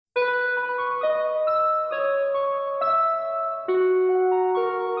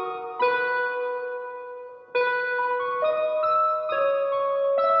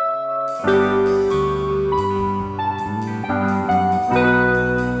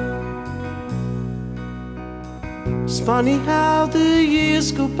funny how the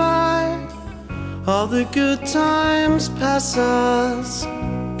years go by, all the good times pass us.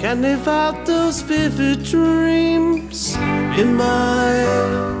 Can't live out those vivid dreams in my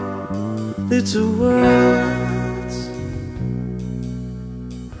little words.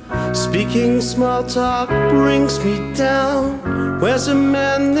 Speaking small talk brings me down. Where's a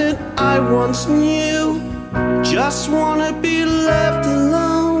man that I once knew? Just wanna be left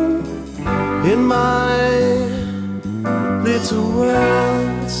alone in my little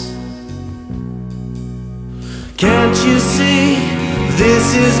worlds. Can't you see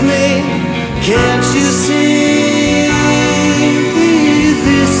this is me? Can't you see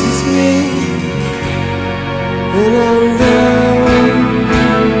this is me? And I'm down.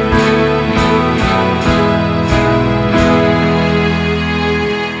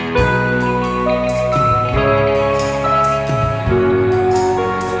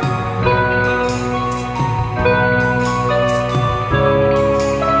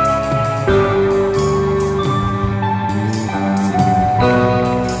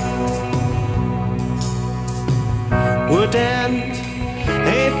 Would end,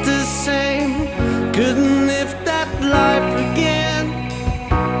 ain't the same. Couldn't live that life again,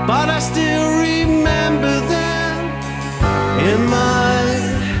 but I still remember then in my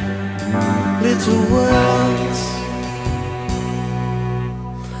little worlds.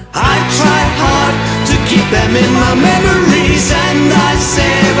 I try hard to keep them in my memories, and I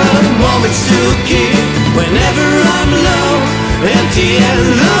savor moments to keep. Whenever I'm low, empty and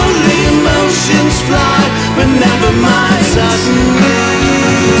lonely, emotions fly, but never mind suddenly.